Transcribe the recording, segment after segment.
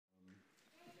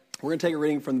We're going to take a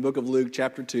reading from the book of Luke,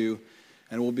 chapter 2,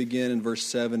 and we'll begin in verse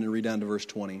 7 and read down to verse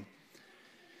 20.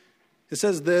 It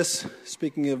says this,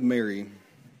 speaking of Mary.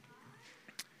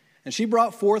 And she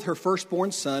brought forth her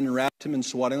firstborn son and wrapped him in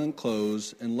swaddling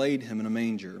clothes and laid him in a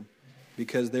manger,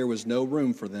 because there was no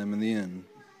room for them in the inn.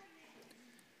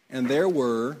 And there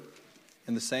were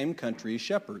in the same country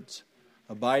shepherds,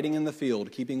 abiding in the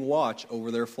field, keeping watch over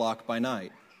their flock by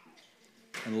night.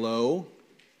 And lo,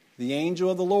 the angel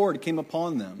of the Lord came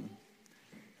upon them,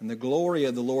 and the glory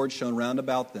of the Lord shone round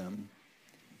about them,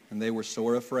 and they were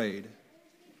sore afraid.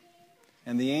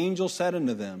 And the angel said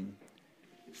unto them,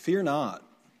 Fear not,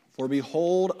 for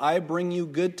behold, I bring you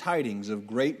good tidings of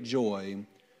great joy,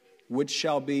 which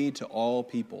shall be to all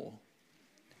people.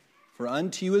 For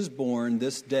unto you is born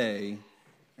this day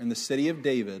in the city of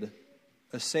David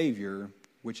a Savior,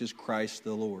 which is Christ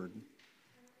the Lord.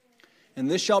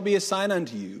 And this shall be a sign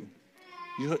unto you.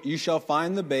 You shall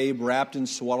find the babe wrapped in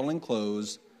swaddling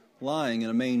clothes, lying in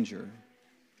a manger.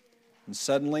 And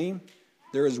suddenly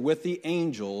there is with the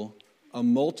angel a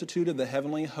multitude of the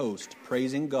heavenly host,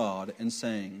 praising God and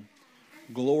saying,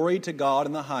 Glory to God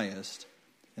in the highest,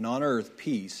 and on earth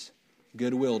peace,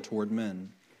 goodwill toward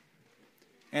men.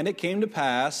 And it came to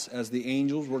pass, as the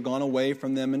angels were gone away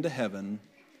from them into heaven,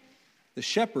 the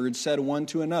shepherds said one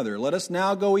to another, Let us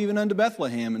now go even unto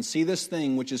Bethlehem, and see this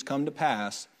thing which is come to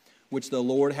pass, which the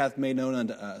Lord hath made known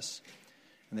unto us.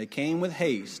 And they came with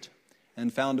haste,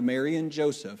 and found Mary and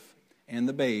Joseph, and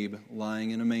the babe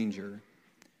lying in a manger.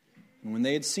 And when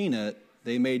they had seen it,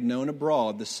 they made known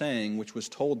abroad the saying which was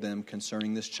told them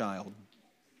concerning this child.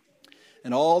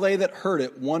 And all they that heard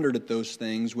it wondered at those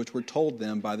things which were told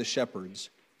them by the shepherds.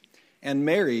 And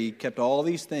Mary kept all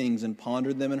these things and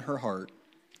pondered them in her heart.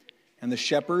 And the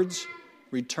shepherds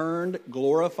returned,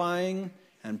 glorifying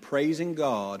and praising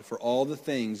God for all the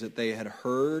things that they had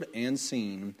heard and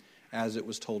seen as it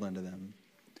was told unto them.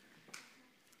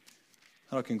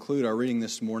 That'll conclude our reading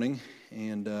this morning.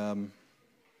 And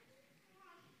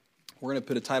we're going to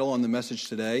put a title on the message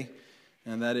today,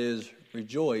 and that is,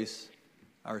 Rejoice,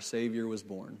 Our Savior was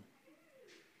born.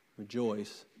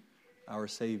 Rejoice, Our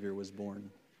Savior was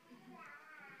born.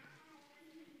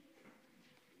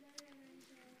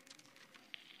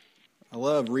 I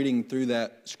love reading through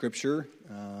that scripture.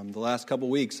 The last couple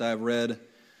weeks I've read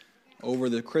over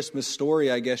the Christmas story,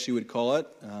 I guess you would call it,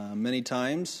 many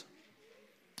times.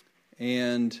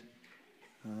 And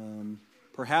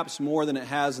perhaps more than it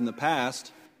has in the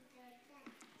past,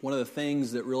 one of the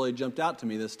things that really jumped out to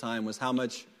me this time was how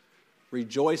much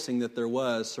rejoicing that there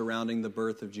was surrounding the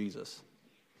birth of Jesus.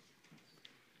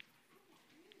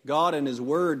 God in His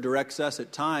Word directs us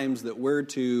at times that we're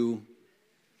to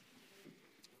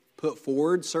put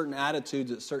forward certain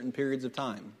attitudes at certain periods of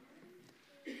time.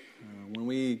 When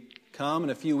we come in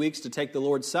a few weeks to take the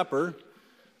Lord's Supper,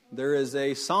 there is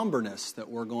a somberness that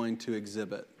we're going to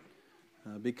exhibit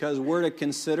because we're to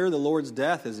consider the Lord's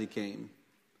death as He came.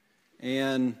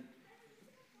 And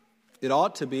it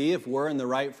ought to be, if we're in the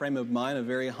right frame of mind, a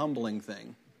very humbling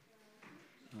thing.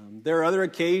 There are other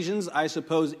occasions, I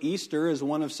suppose Easter is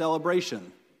one of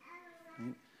celebration.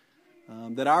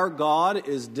 That our God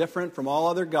is different from all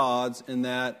other gods in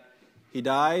that He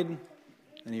died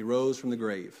and He rose from the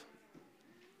grave.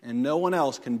 And no one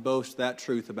else can boast that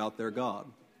truth about their God.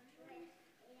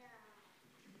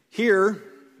 Here,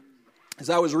 as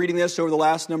I was reading this over the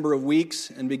last number of weeks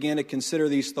and began to consider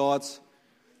these thoughts,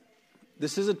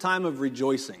 this is a time of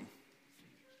rejoicing.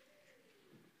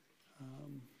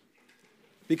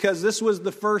 Because this was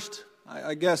the first,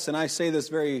 I guess, and I say this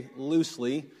very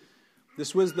loosely,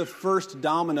 this was the first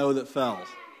domino that fell.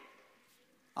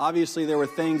 Obviously, there were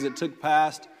things that took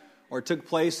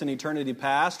place in eternity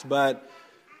past, but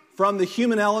from the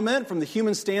human element, from the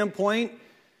human standpoint,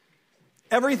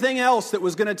 everything else that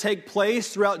was going to take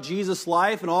place throughout Jesus'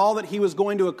 life and all that He was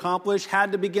going to accomplish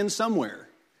had to begin somewhere.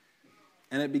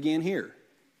 And it began here.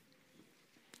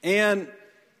 And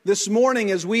this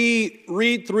morning, as we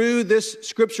read through this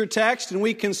scripture text and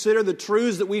we consider the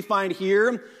truths that we find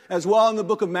here, as well in the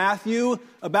book of Matthew,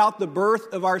 about the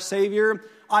birth of our Savior,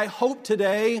 I hope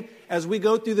today, as we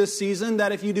go through this season,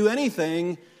 that if you do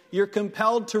anything, you're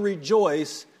compelled to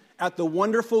rejoice at the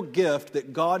wonderful gift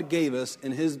that God gave us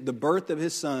in the birth of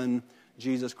His Son,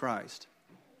 Jesus Christ.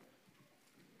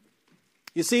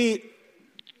 You see,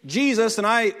 Jesus, and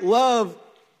I love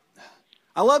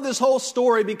this whole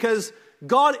story because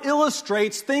God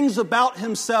illustrates things about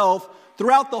Himself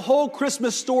throughout the whole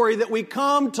Christmas story that we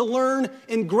come to learn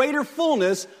in greater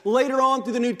fullness later on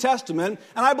through the New Testament.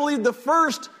 And I believe the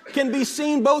first can be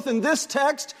seen both in this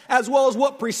text as well as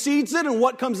what precedes it and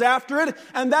what comes after it,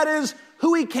 and that is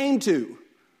who He came to.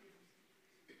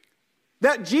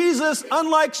 That Jesus,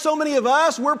 unlike so many of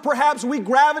us, we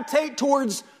gravitate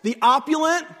towards the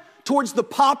opulent, towards the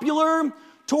popular,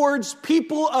 towards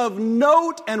people of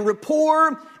note and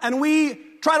rapport, and we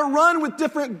try to run with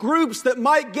different groups that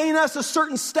might gain us a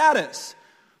certain status.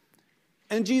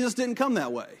 And Jesus didn't come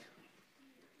that way.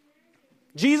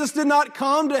 Jesus did not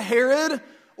come to Herod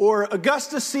or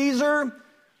Augustus Caesar.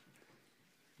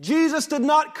 Jesus did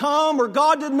not come, or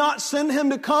God did not send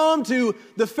him to come to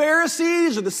the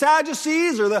Pharisees or the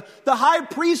Sadducees or the high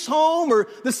priest's home or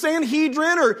the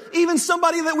Sanhedrin or even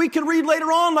somebody that we can read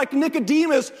later on like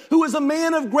Nicodemus, who was a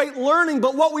man of great learning.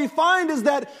 But what we find is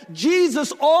that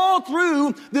Jesus, all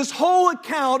through this whole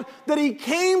account, that he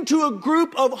came to a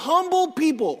group of humble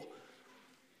people,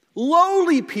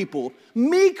 lowly people,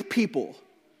 meek people,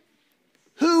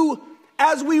 who,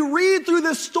 as we read through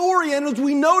this story and as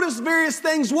we notice various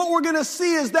things, what we're going to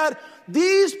see is that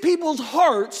these people's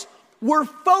hearts were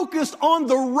focused on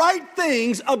the right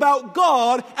things about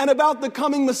God and about the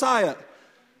coming Messiah.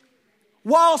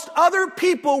 Whilst other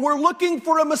people were looking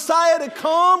for a Messiah to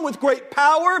come with great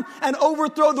power and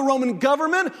overthrow the Roman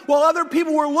government, while other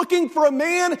people were looking for a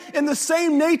man in the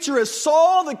same nature as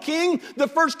Saul, the king, the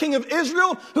first king of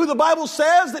Israel, who the Bible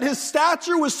says that his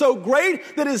stature was so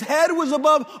great that his head was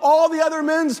above all the other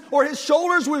men's, or his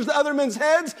shoulders was the other men's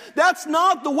heads. That's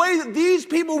not the way that these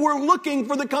people were looking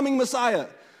for the coming Messiah.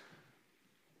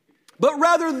 But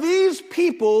rather, these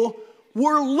people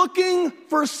were looking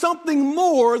for something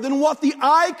more than what the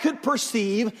eye could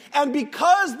perceive, and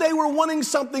because they were wanting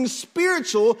something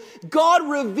spiritual, God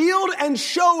revealed and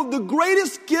showed the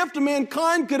greatest gift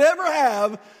mankind could ever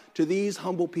have to these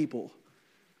humble people.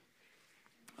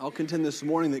 I'll contend this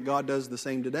morning that God does the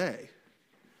same today.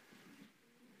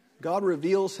 God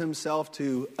reveals himself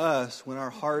to us when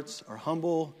our hearts are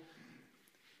humble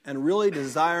and really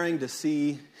desiring to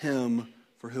see him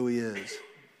for who he is.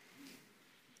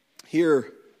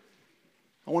 Here,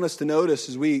 I want us to notice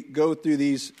as we go through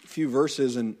these few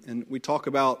verses and we talk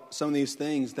about some of these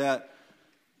things, that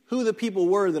who the people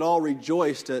were that all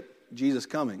rejoiced at Jesus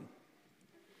coming.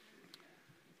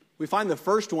 We find the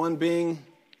first one being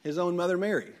his own mother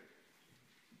Mary.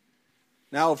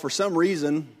 Now, for some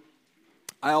reason,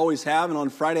 I always have, and on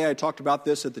Friday I talked about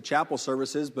this at the chapel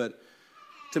services, but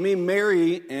to me,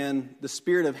 Mary and the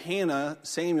spirit of Hannah,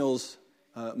 Samuel's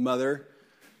mother,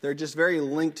 they're just very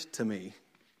linked to me.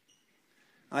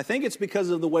 I think it's because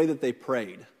of the way that they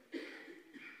prayed.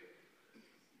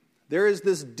 There is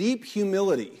this deep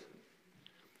humility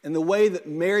in the way that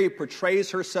Mary portrays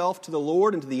herself to the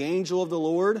Lord and to the angel of the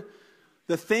Lord.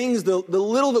 The things, the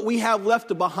little that we have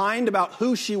left behind about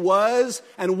who she was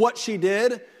and what she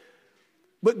did.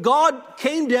 But God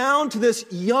came down to this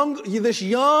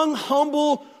young,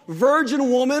 humble, virgin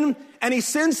woman, and he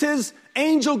sends his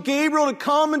angel Gabriel to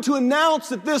come and to announce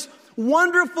that this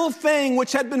wonderful thing,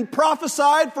 which had been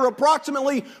prophesied for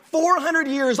approximately 400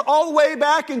 years, all the way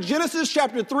back in Genesis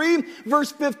chapter 3,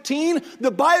 verse 15,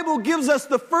 the Bible gives us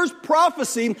the first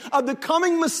prophecy of the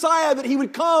coming Messiah, that he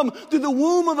would come through the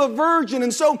womb of a virgin.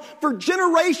 And so for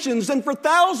generations and for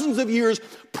thousands of years,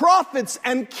 prophets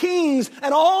and kings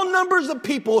and all numbers of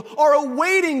people are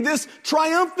awaiting this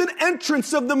triumphant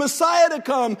entrance of the Messiah to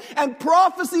come. And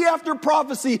prophecy after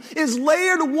prophecy is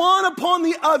layered one upon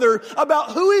the other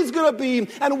about who he's going to be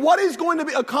and what he's going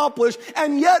to accomplish.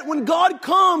 And yet when God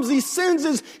comes, he sends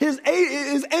his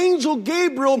angel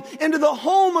Gabriel into the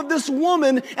home of this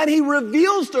woman, and he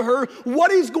reveals to her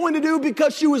what he's going to do,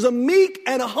 because she was a meek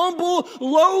and a humble,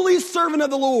 lowly servant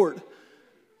of the Lord.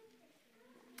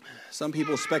 Some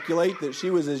people speculate that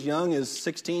she was as young as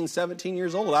 16, 17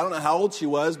 years old. I don't know how old she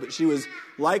was, but she was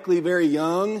likely very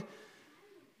young.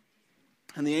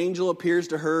 And the angel appears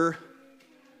to her,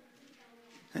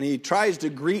 and he tries to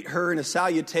greet her in a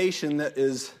salutation that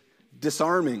is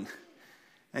disarming.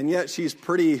 And yet she's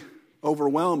pretty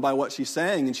overwhelmed by what she's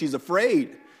saying, and she's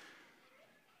afraid.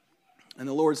 And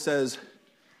the Lord says,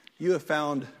 "You have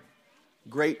found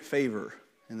great favor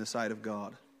in the sight of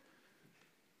God."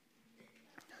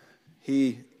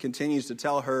 He continues to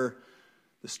tell her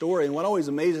the story. And what always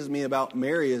amazes me about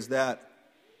Mary is that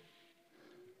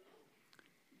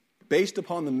based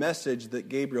upon the message that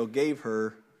Gabriel gave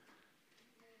her,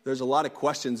 there's a lot of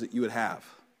questions that you would have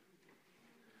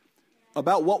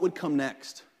about what would come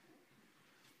next.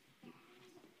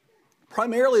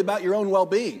 Primarily about your own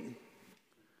well-being.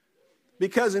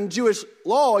 Because in Jewish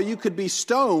law, you could be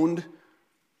stoned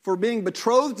for being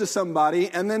betrothed to somebody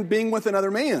and then being with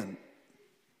another man.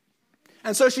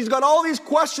 And so she's got all these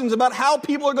questions about how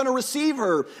people are going to receive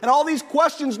her. And all these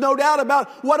questions, no doubt, about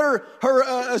what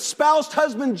her espoused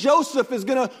husband Joseph is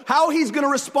how he's going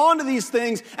to respond to these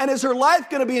things. And is her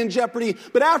life going to be in jeopardy?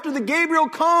 But after the Gabriel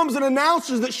comes and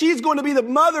announces that she's going to be the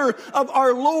mother of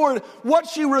our Lord, what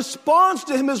she responds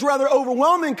to him is rather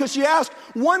overwhelming, because she asks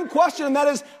one question, and that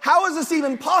is, how is this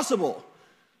even possible?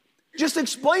 Just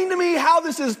explain to me how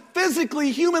this is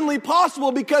physically, humanly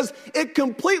possible, because it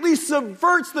completely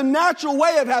subverts the natural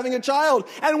way of having a child.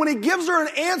 And when he gives her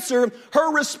an answer,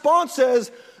 her response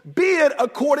says, be it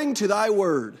according to thy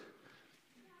word.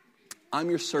 I'm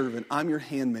your servant. I'm your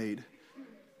handmaid.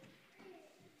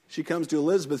 She comes to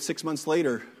Elizabeth 6 months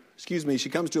later. She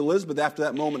comes to Elizabeth after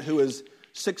that moment, who is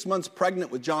 6 months pregnant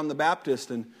with John the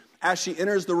Baptist. And as she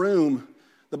enters the room,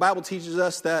 the Bible teaches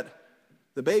us that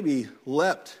the baby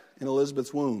leapt in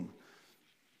Elizabeth's womb.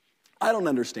 I don't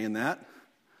understand that.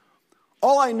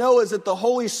 All I know is that the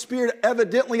Holy Spirit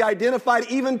evidently identified,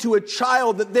 even to a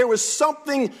child, that there was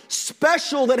something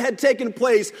special that had taken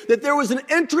place, that there was an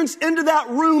entrance into that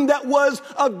room that was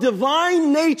of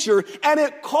divine nature, and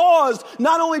it caused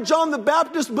not only John the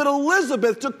Baptist, but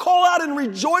Elizabeth to call out in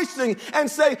rejoicing and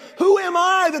say, who am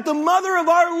I that the mother of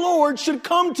our Lord should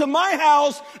come to my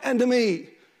house and to me?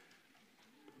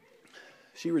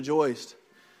 She rejoiced.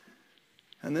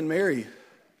 And then Mary,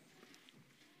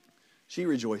 she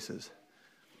rejoices.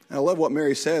 And I love what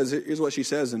Mary says. Here's what she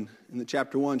says in the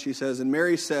chapter 1. She says, and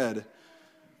Mary said,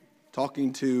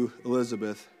 talking to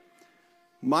Elizabeth,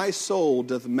 my soul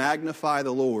doth magnify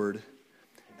the Lord,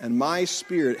 and my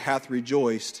spirit hath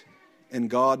rejoiced in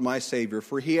God my Savior,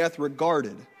 for he hath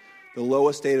regarded the low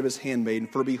estate of his handmaiden.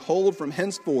 For behold, from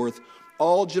henceforth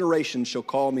all generations shall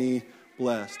call me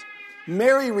blessed.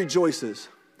 Mary rejoices.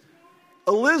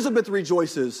 Elizabeth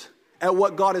rejoices at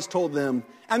what God has told them.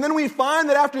 And then we find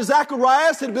that after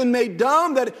Zacharias had been made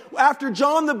dumb, that after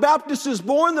John the Baptist is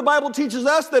born, the Bible teaches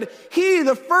us that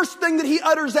the first thing that he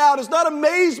utters out is not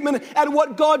amazement at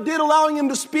what God did, allowing him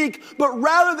to speak, but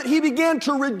rather that he began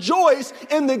to rejoice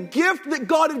in the gift that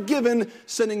God had given,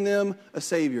 sending them a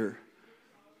Savior.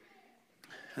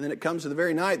 And then it comes to the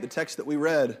very night, the text that we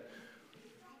read,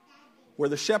 where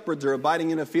the shepherds are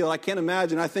abiding in a field. I can't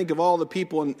imagine. I think of all the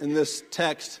people in this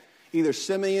text, either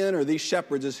Simeon or these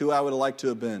shepherds is who I would have liked to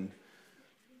have been.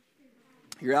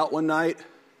 You're out one night.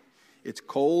 It's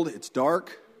cold. It's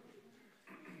dark.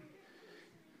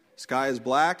 Sky is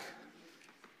black.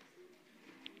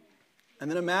 And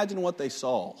then imagine what they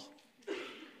saw.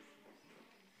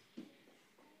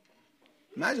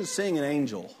 Imagine seeing an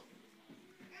angel.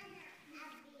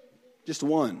 Just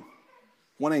one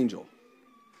angel.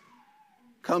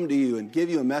 Come to you and give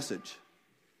you a message.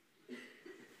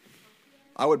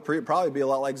 I would probably be a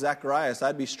lot like Zacharias.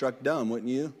 I'd be struck dumb, wouldn't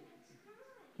you?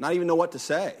 Not even know what to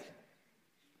say.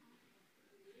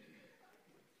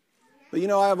 But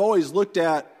I've always looked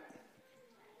at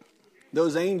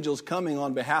those angels coming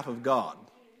on behalf of God.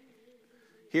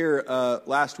 Here,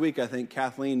 last week, I think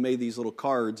Kathleen made these little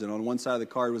cards, and on one side of the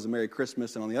card was a Merry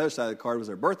Christmas, and on the other side of the card was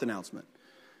their birth announcement.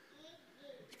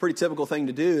 It's a pretty typical thing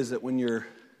to do, is that when you're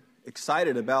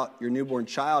excited about your newborn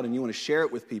child and you want to share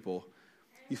it with people,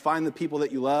 you find the people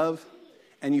that you love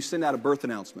and you send out a birth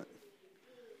announcement.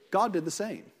 God did the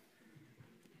same.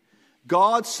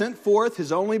 God sent forth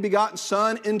his only begotten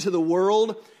Son into the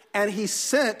world, and he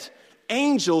sent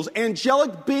angels,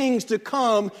 angelic beings, to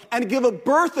come and give a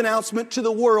birth announcement to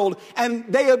the world. And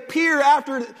they appear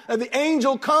after the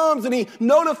angel comes and he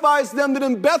notifies them that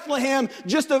in Bethlehem,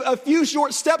 just a few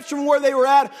short steps from where they were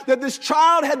at, that this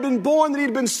child had been born, that he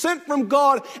had been sent from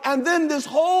God. And then this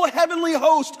whole heavenly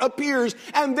host appears,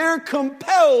 and they're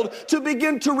compelled to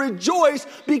begin to rejoice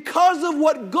because of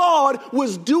what God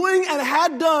was doing and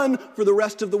had done for the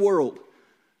rest of the world.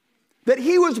 That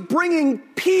he was bringing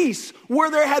peace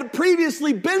where there had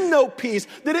previously been no peace.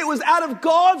 That it was out of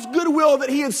God's goodwill that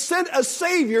he had sent a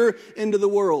Savior into the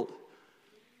world.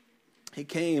 He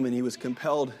came and he was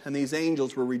compelled, and these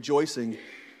angels were rejoicing.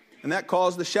 And that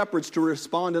caused the shepherds to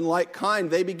respond in like kind.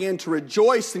 They began to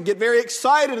rejoice and get very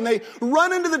excited, and they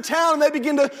run into the town and they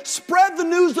begin to spread the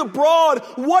news abroad,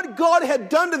 what God had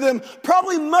done to them,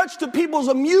 probably much to people's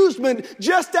amusement,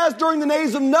 just as during the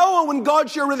days of Noah when God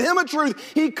shared with him a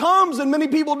truth. He comes and many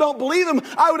people don't believe him.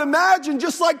 I would imagine,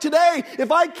 just like today,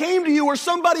 if I came to you or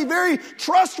somebody very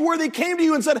trustworthy came to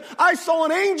you and said, I saw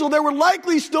an angel, there would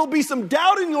likely still be some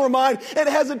doubt in your mind and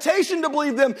hesitation to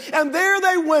believe them. And there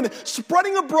they went,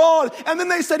 spreading abroad. And then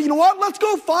they said, you know what, let's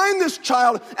go find this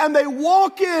child. And they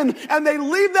walk in and they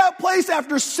leave that place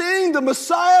after seeing the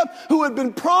Messiah who had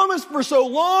been promised for so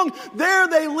long. There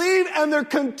they leave, and they're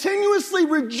continuously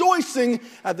rejoicing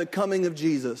at the coming of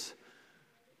Jesus.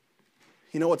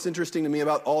 You know what's interesting to me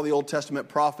about all the Old Testament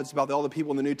prophets, about all the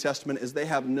people in the New Testament, is they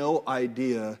have no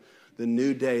idea the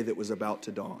new day that was about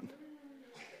to dawn.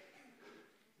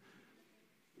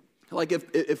 Like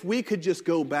if we could just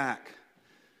go back,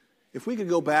 if we could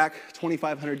go back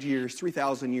 2,500 years,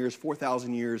 3,000 years,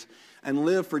 4,000 years, and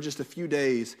live for just a few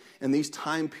days in these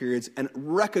time periods and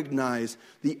recognize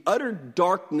the utter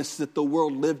darkness that the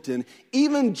world lived in,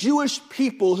 even Jewish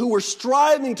people who were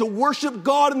striving to worship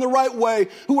God in the right way,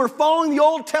 who were following the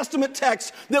Old Testament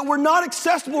texts that were not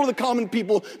accessible to the common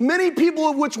people, many people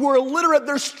of which were illiterate,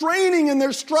 they're straining and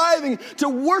they're striving to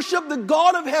worship the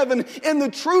God of heaven in the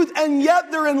truth, and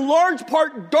yet they're in large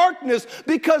part darkness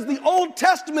because the Old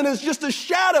Testament is just a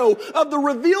shadow of the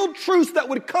revealed truths that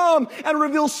would come and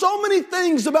reveal so many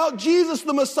things about Jesus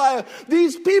the Messiah.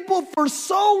 These people for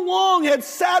so long had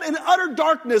sat in utter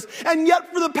darkness, and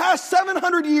yet for the past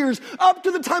 700 years, up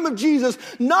to the time of Jesus,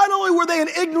 not only were they in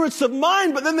ignorance of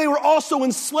mind, but then they were also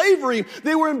in slavery.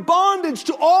 They were in bondage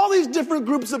to all these different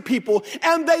groups of people,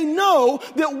 and they know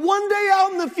that one day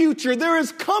out in the future, there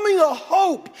is coming a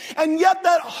hope, and yet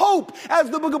that hope, as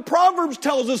the book of Proverbs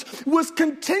tells us, was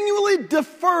continually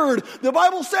deferred. The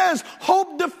Bible says,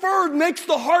 hope deferred makes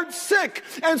the heart sick,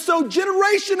 and so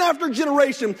generation after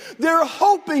generation, they're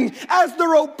hoping as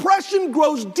their oppression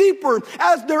grows deeper,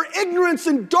 as their ignorance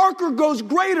and darker grows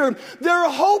greater, they're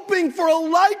hoping for a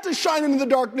light to shine into the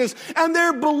darkness, and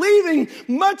they're believing,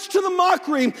 much to the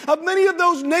mockery of many of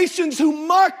those nations who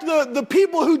mocked the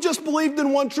people who just believed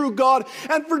in one true God.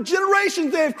 And for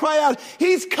generations they have cried out,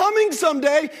 He's coming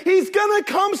someday, He's going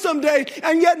to come someday,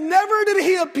 and yet never did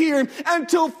He appear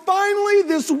until finally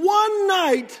this one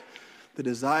night, the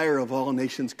desire of all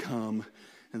nations come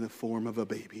in the form of a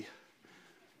baby.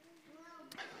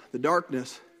 The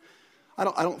darkness, I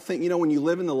don't think, when you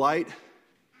live in the light,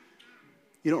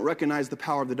 you don't recognize the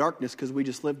power of the darkness because we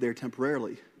just lived there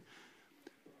temporarily.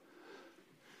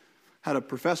 Had a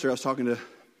professor, I was talking to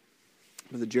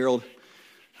Brother Gerald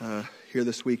here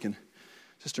this week, and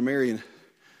Sister Mary, and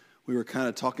we were kind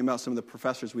of talking about some of the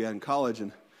professors we had in college,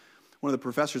 and one of the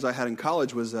professors I had in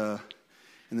college was in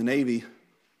the Navy.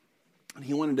 And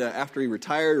he wanted to, after he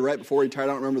retired, or right before he retired,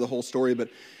 I don't remember the whole story, but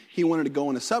he wanted to go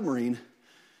in a submarine,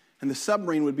 and the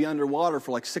submarine would be underwater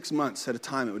for like 6 months at a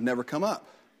time. It would never come up.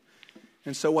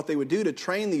 And so what they would do to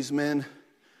train these men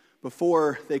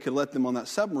before they could let them on that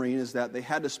submarine is that they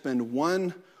had to spend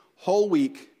one whole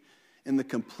week in the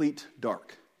complete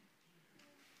dark.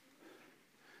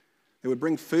 They would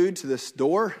bring food to this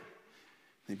door,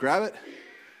 they'd grab it.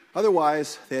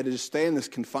 Otherwise, they had to just stay in this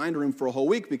confined room for a whole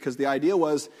week, because the idea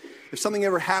was, if something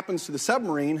ever happens to the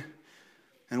submarine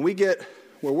and we get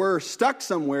where we're stuck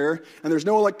somewhere and there's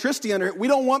no electricity under it, we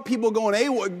don't want people going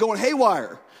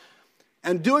haywire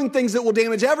and doing things that will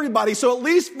damage everybody. So at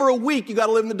least for a week, you got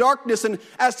to live in the darkness. And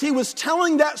as he was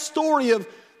telling that story of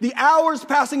the hours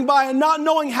passing by and not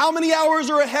knowing how many hours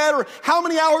are ahead or how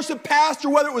many hours have passed or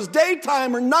whether it was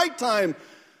daytime or nighttime,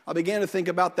 I began to think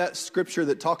about that scripture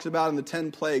that talks about in the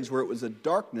 10 plagues where it was a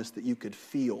darkness that you could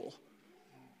feel.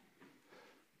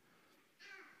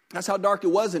 That's how dark it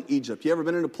was in Egypt. You ever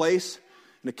been in a place,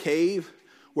 in a cave,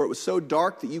 where it was so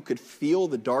dark that you could feel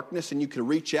the darkness and you could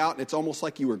reach out and it's almost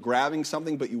like you were grabbing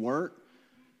something but you weren't?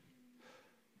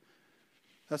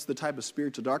 That's the type of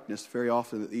spiritual darkness very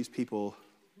often that these people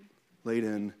laid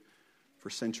in for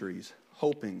centuries,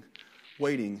 hoping,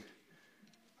 waiting,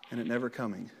 and it never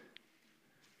coming.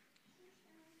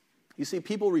 You see,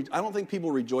 I don't think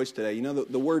people rejoice today.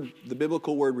 The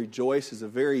biblical word rejoice is a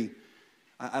very,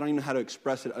 I don't even know how to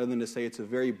express it other than to say it's a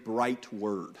very bright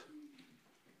word.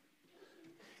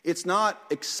 It's not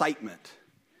excitement.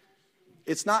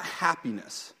 It's not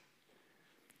happiness.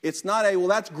 It's not well,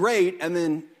 that's great, and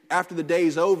then after the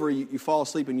day's over, you fall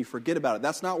asleep and you forget about it.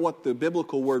 That's not what the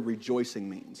biblical word rejoicing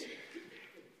means.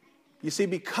 You see,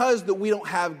 because that we don't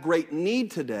have great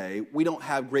need today, we don't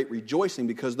have great rejoicing,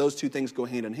 because those two things go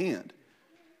hand in hand.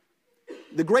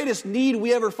 The greatest need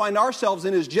we ever find ourselves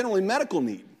in is generally medical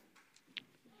need.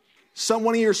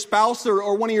 One of your spouse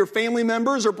or one of your family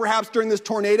members, or perhaps during this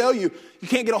tornado, you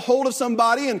can't get a hold of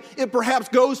somebody, and it perhaps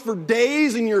goes for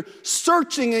days, and you're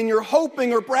searching and you're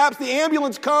hoping, or perhaps the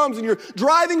ambulance comes and you're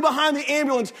driving behind the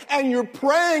ambulance and you're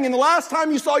praying, and the last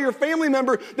time you saw your family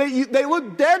member, they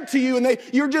look dead to you,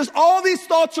 and all these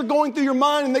thoughts are going through your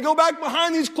mind, and they go back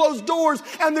behind these closed doors,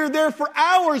 and they're there for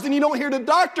hours, and you don't hear the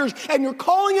doctors, and you're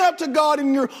calling out to God,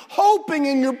 and you're hoping,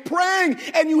 and you're praying,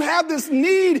 and you have this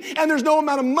need, and there's no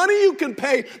amount of money you can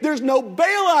pay. There's no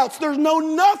bailouts. There's no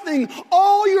nothing.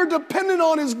 All you're dependent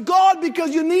on is God,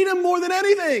 because you need Him more than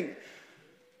anything.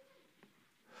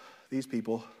 These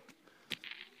people,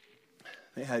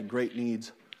 they had great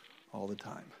needs all the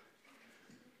time.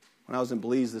 when I was in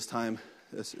Belize this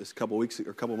a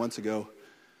couple months ago,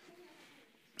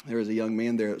 there was a young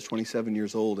man there that was 27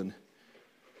 years old, and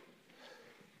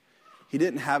he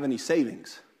didn't have any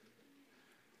savings.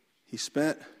 He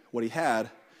spent what he had.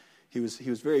 He was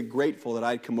very grateful that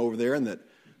I'd come over there, and that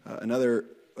another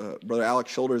brother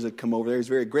Alex Shoulders had come over there. He was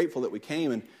very grateful that we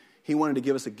came, and he wanted to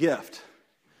give us a gift.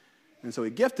 And so he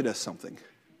gifted us something.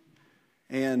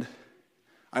 And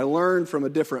I learned from a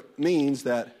different means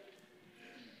that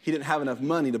he didn't have enough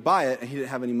money to buy it, and he didn't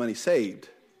have any money saved.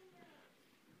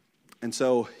 And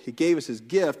so he gave us his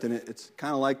gift, and it's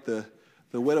kind of like the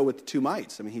widow with the 2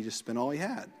 mites. I mean, he just spent all he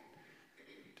had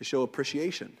to show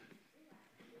appreciation.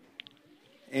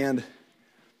 And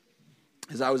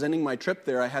as I was ending my trip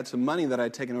there, I had some money that I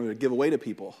had taken over to give away to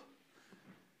people.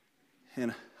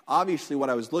 And obviously what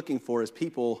I was looking for is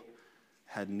people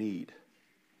had need.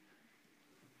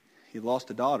 He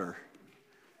lost a daughter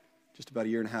just about a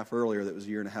year and a half earlier that was a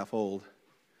year and a half old.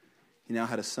 He now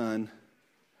had a son.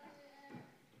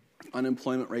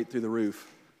 Unemployment rate through the roof.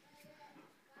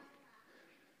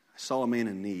 I saw a man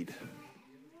in need.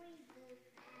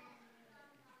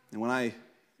 And when I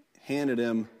handed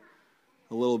him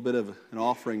a little bit of an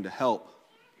offering to help,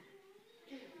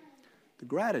 the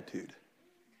gratitude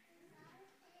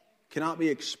cannot be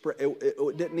expressed.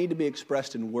 It didn't need to be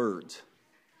expressed in words.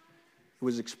 It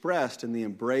was expressed in the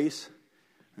embrace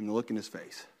and the look in his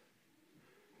face.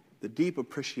 The deep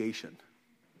appreciation.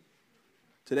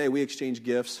 Today we exchange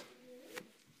gifts,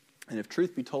 and if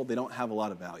truth be told, they don't have a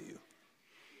lot of value.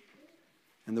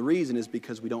 And the reason is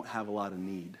because we don't have a lot of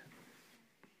need.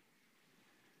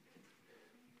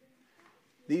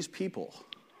 These people,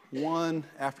 one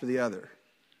after the other,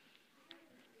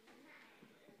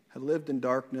 had lived in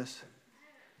darkness,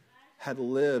 had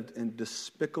lived in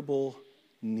despicable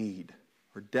need,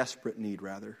 or desperate need,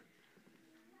 rather.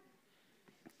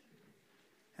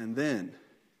 And then,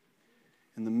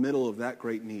 in the middle of that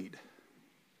great need,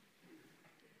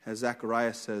 as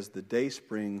Zechariah says, the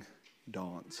dayspring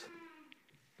dawns.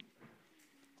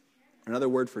 Another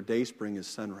word for dayspring is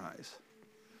sunrise.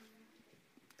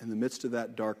 In the midst of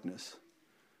that darkness,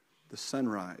 the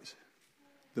sunrise,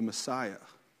 the Messiah,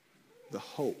 the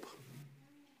hope,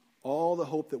 all the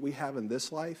hope that we have in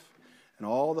this life and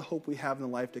all the hope we have in the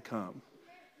life to come,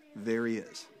 there he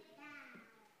is.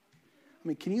 I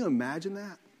mean, can you imagine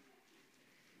that?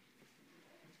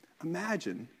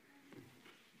 Imagine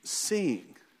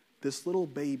seeing this little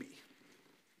baby,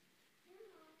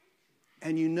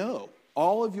 and you know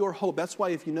all of your hope. That's why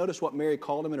if you notice what Mary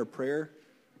called him in her prayer,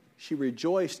 she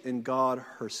rejoiced in God,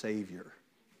 her Savior,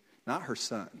 not her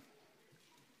son.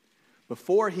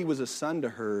 Before he was a son to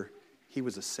her, he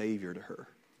was a Savior to her.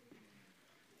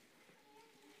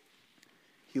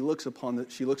 She looks upon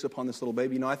this little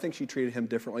baby. You know, I think she treated him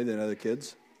differently than other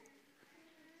kids.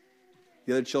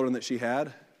 The other children that she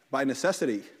had, by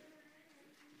necessity.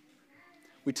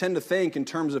 We tend to think in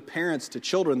terms of parents to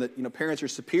children that, you know, parents are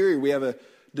superior. We have a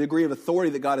degree of authority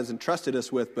that God has entrusted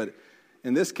us with, but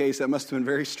in this case, that must have been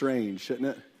very strange,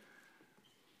 shouldn't it?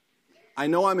 I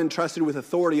know I'm entrusted with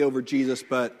authority over Jesus,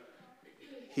 but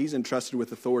he's entrusted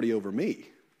with authority over me.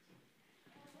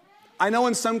 I know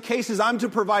in some cases I'm to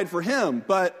provide for him,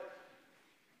 but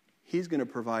he's going to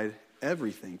provide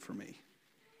everything for me.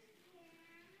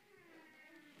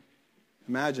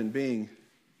 Imagine the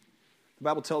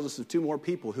Bible tells us of 2 more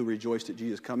people who rejoiced at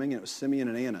Jesus coming, and it was Simeon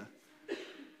and Anna.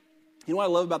 You know what I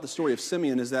love about the story of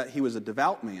Simeon is that he was a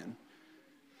devout man.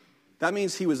 That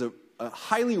means he was a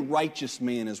highly righteous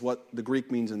man is what the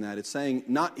Greek means in that. It's saying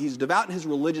he's devout in his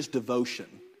religious devotion.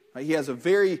 Right? He has a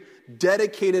very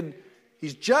dedicated, he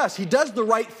does the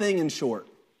right thing in short.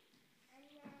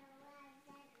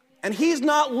 And he's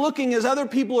not looking as other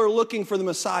people are looking for the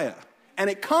Messiah. And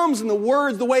it comes in the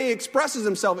words, the way he expresses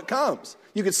himself, it comes.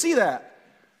 You can see that.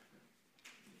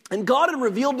 And God had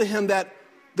revealed to him that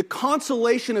the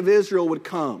consolation of Israel would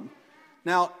come.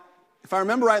 Now, if I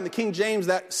remember right in the King James,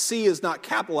 that C is not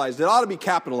capitalized. It ought to be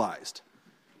capitalized.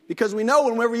 Because we know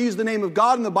whenever we use the name of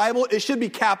God in the Bible, it should be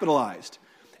capitalized.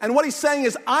 And what he's saying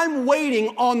is, I'm waiting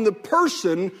on the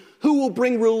person who will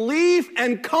bring relief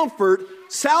and comfort,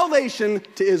 salvation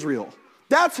to Israel.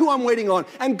 That's who I'm waiting on.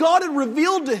 And God had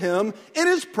revealed to him in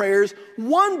his prayers,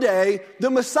 one day, the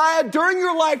Messiah, during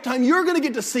your lifetime, you're going to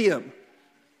get to see him.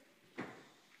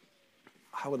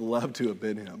 I would love to have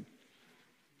been him.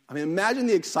 I mean, imagine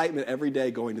the excitement every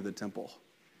day going to the temple.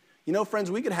 You know, friends,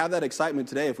 we could have that excitement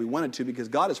today if we wanted to, because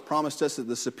God has promised us that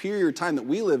the superior time that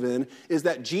we live in is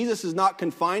that Jesus is not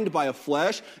confined by a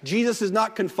flesh. Jesus is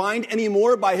not confined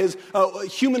anymore by his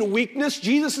human weakness.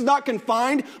 Jesus is not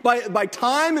confined by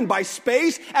time and by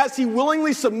space, as he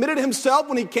willingly submitted himself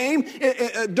when he came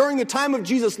during the time of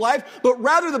Jesus' life. But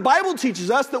rather, the Bible teaches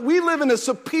us that we live in a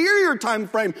superior time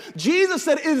frame. Jesus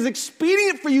said, "It is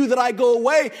expedient for you that I go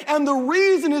away." And the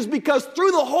reason is because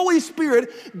through the Holy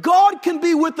Spirit, God can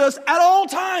be with us at all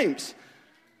times.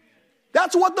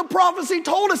 That's what the prophecy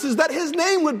told us, is that his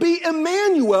name would be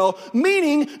Emmanuel,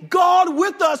 meaning God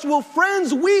with us. Well,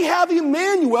 friends, we have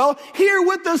Emmanuel here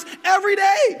with us every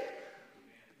day.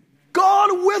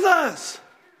 God with us,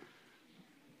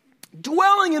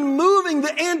 dwelling and moving,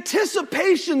 the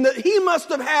anticipation that he must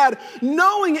have had,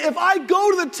 knowing if I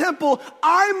go to the temple,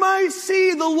 I might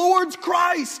see the Lord's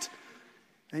Christ.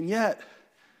 And yet,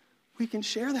 we can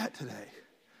share that today.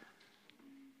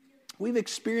 We've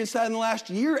experienced that in the last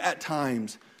year at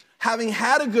times, having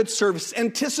had a good service,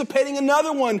 anticipating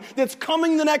another one that's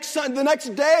coming the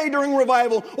next day during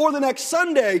revival or the next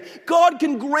Sunday. God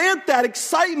can grant that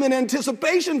excitement,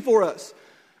 anticipation for us.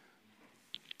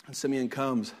 And Simeon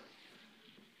comes.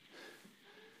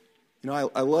 You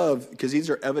know, I love, because these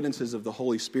are evidences of the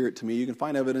Holy Spirit to me. You can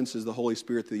find evidences of the Holy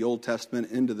Spirit through the Old Testament,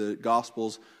 into the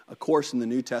Gospels, of course in the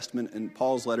New Testament and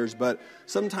Paul's letters, but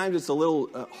sometimes it's a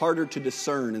little harder to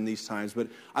discern in these times. But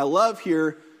I love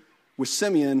here with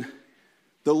Simeon,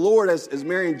 the Lord, as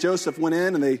Mary and Joseph went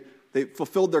in and they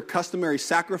fulfilled their customary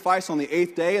sacrifice on the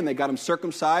 8th day, and they got him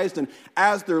circumcised. And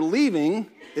as they're leaving,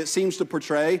 it seems to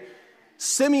portray,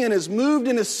 Simeon is moved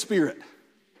in his spirit.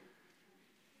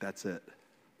 That's it.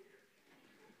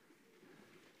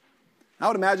 I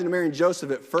would imagine to Mary and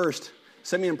Joseph at first,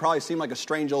 Simeon probably seemed like a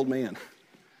strange old man,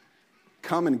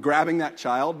 coming and grabbing that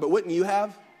child. But wouldn't you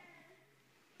have?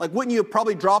 Like, wouldn't you have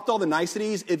probably dropped all the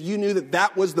niceties if you knew that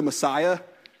that was the Messiah?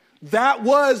 That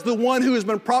was the one who has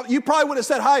been, you probably would have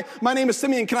said, "Hi, my name is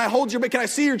Simeon. Can I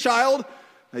see your child?"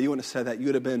 No, you wouldn't have said that. You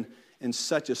would have been in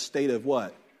such a state of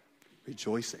what?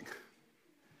 Rejoicing.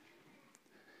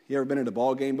 You ever been at a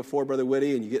ball game before, Brother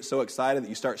Whitty, and you get so excited that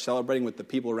you start celebrating with the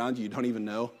people around you don't even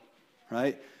know?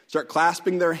 Right? Start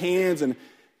clasping their hands, and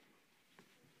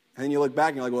then you look back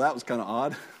and you're like, well, that was kind of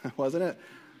odd, wasn't it?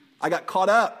 I got caught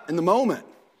up in the moment.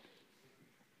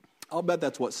 I'll bet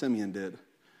that's what Simeon did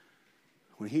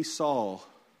when he saw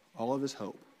all of his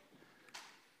hope.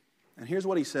 And here's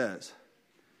what he says.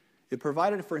 It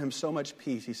provided for him so much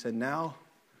peace. He said, "Now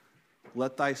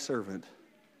let thy servant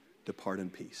depart in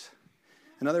peace."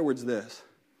 In other words, this: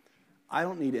 I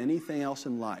don't need anything else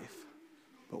in life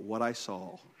but what I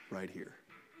saw right here.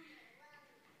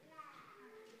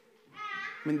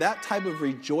 I mean, that type of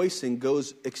rejoicing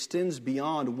extends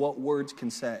beyond what words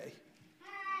can say.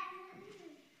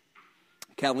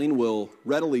 Kathleen will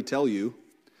readily tell you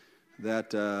that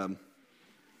the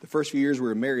first few years we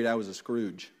were married, I was a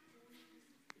Scrooge.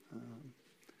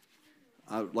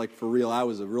 For real, I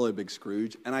was a really big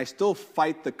Scrooge, and I still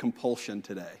fight the compulsion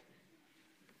today.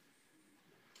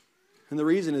 And the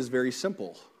reason is very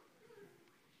simple.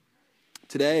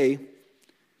 Today,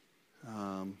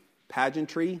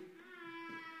 pageantry,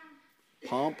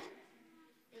 pomp,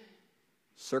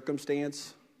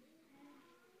 circumstance,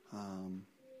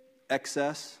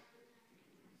 excess,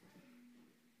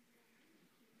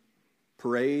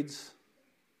 parades,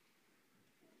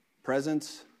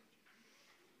 presents.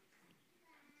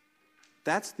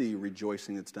 That's the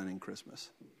rejoicing that's done in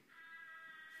Christmas.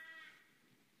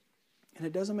 And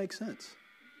it doesn't make sense.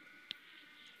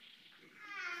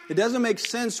 It doesn't make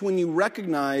sense when you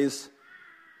recognize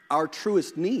our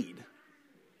truest need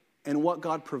and what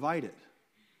God provided.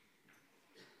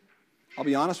 I'll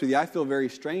be honest with you, I feel very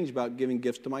strange about giving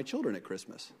gifts to my children at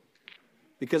Christmas.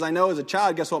 Because I know as a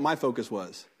child, guess what my focus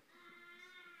was?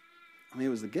 It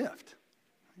was the gift.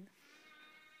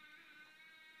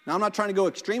 Now, I'm not trying to go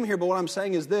extreme here, but what I'm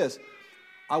saying is this.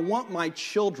 I want my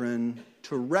children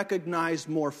to recognize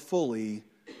more fully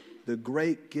the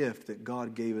great gift that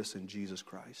God gave us in Jesus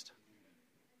Christ.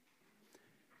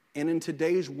 And in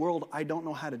today's world, I don't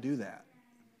know how to do that.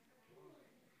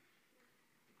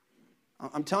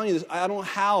 I'm telling you this, I don't know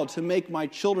how to make my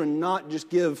children not just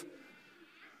give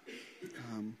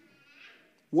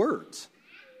words.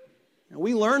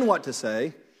 We learn what to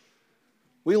say.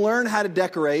 We learn how to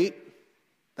decorate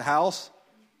the house.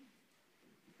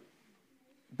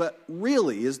 But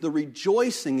really, is the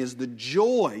rejoicing, is the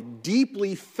joy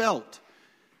deeply felt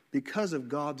because of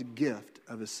God's gift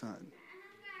of His Son?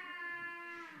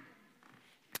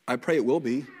 I pray it will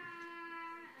be.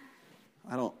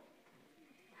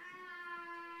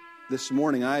 This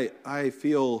morning, I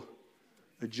feel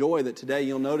A joy that today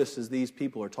you'll notice as these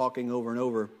people are talking over and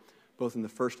over, both in the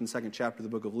first and second chapter of the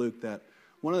book of Luke, that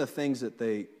one of the things that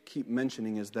they keep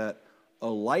mentioning is that a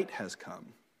light has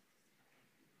come.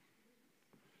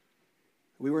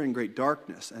 We were in great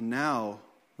darkness, and now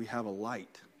we have a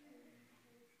light.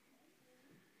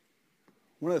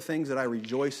 One of the things that I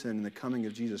rejoice in the coming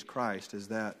of Jesus Christ is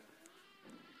that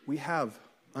we have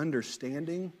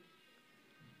understanding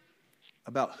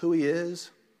about who He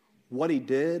is, what He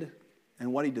did,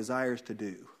 and what He desires to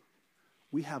do.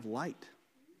 We have light.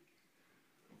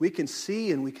 We can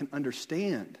see and we can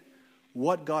understand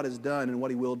what God has done and what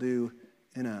He will do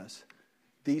in us.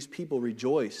 These people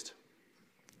rejoiced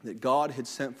that God had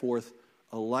sent forth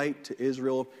a light to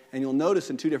Israel. And you'll notice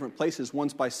in two different places,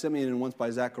 once by Simeon and once by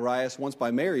Zacharias, once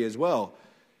by Mary as well,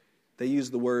 they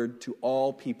use the word to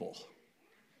all people.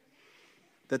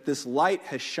 That this light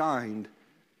has shined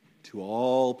to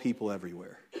all people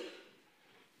everywhere.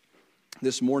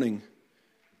 This morning,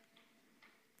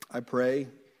 I pray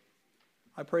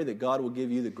that God will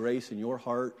give you the grace in your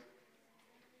heart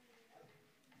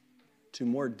to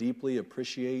more deeply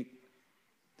appreciate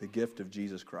the gift of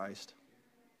Jesus Christ.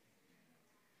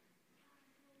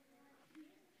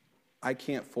 I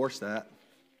can't force that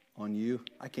on you.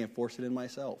 I can't force it in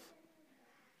myself.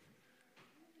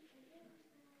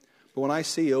 But when I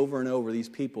see over and over these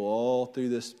people all through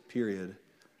this period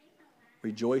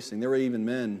rejoicing, there were even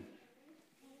men,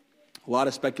 a lot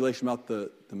of speculation about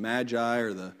the Magi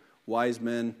or the wise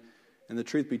men, and the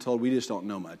truth be told, we just don't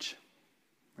know much.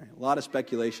 Right? A lot of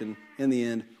speculation. In the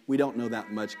end, we don't know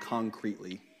that much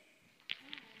concretely.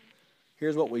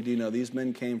 Here's what we do know. These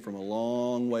men came from a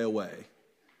long way away,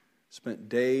 spent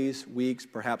days, weeks,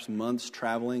 perhaps months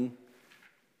traveling,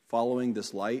 following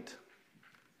this light.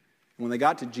 When they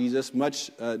got to Jesus, much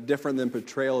different than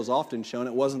portrayal is often shown,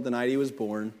 it wasn't the night He was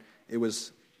born. It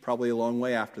was probably a long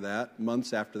way after that,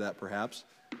 months after that perhaps.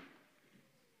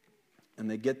 And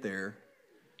they get there.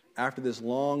 After this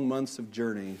long months of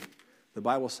journey, the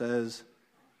Bible says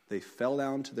they fell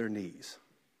down to their knees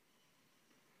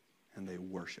and they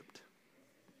worshiped.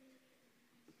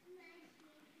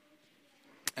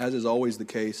 As is always the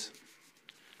case,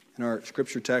 in our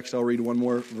scripture text, I'll read one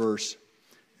more verse.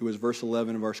 It was verse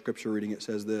 11 of our scripture reading. It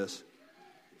says this.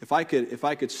 If I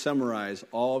could summarize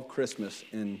all of Christmas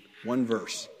in one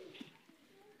verse,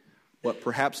 what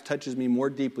perhaps touches me more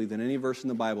deeply than any verse in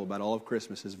the Bible about all of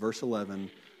Christmas is verse 11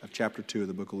 of chapter 2 of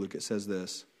the book of Luke. It says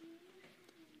this.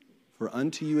 For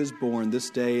unto you is born this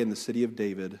day in the city of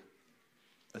David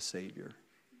a Savior,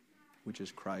 which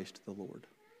is Christ the Lord.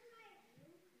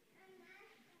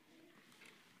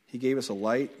 He gave us a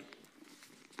light.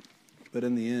 But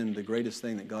in the end, the greatest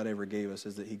thing that God ever gave us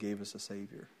is that He gave us a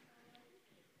Savior.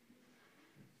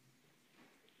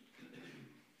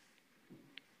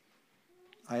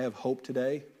 I have hope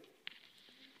today.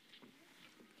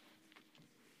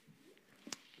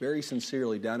 Very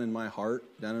sincerely, down in my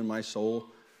heart, down in my soul,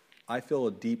 I feel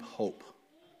a deep hope.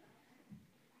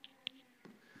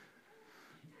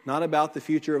 Not about the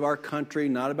future of our country,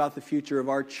 not about the future of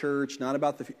our church, not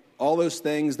about all those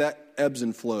things that ebbs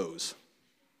and flows.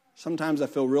 Sometimes I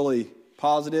feel really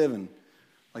positive and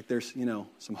like there's,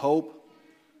 some hope.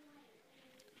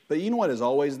 But you know what is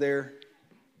always there?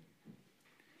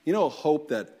 You know a hope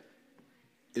that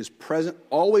is present,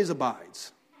 always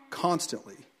abides,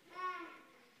 constantly.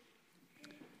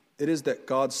 It is that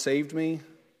God saved me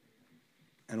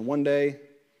and one day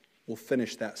will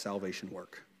finish that salvation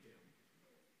work.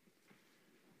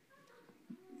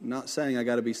 I'm not saying I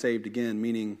got to be saved again,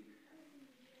 meaning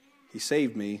He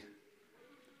saved me,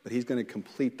 but He's going to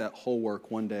complete that whole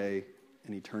work one day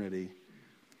in eternity.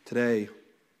 Today,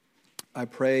 I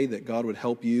pray that God would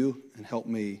help you and help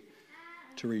me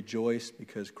to rejoice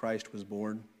because Christ was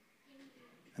born.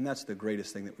 And that's the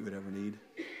greatest thing that we would ever need.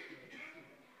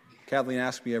 Kathleen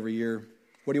asks me every year,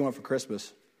 what do you want for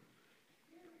Christmas?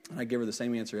 And I give her the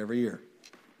same answer every year.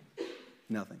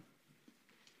 Nothing.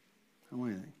 I don't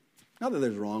want anything. Not that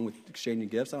there's wrong with exchanging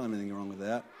gifts. I don't have anything wrong with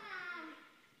that.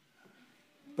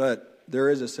 But there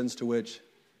is a sense to which,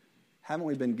 haven't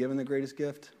we been given the greatest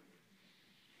gift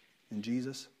in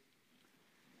Jesus?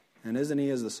 And isn't He,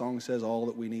 as the song says, all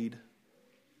that we need?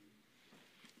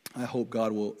 I hope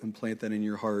God will implant that in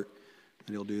your heart,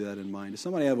 and He'll do that in mine. Does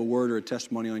somebody have a word or a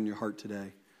testimony on your heart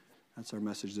today? That's our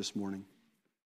message this morning.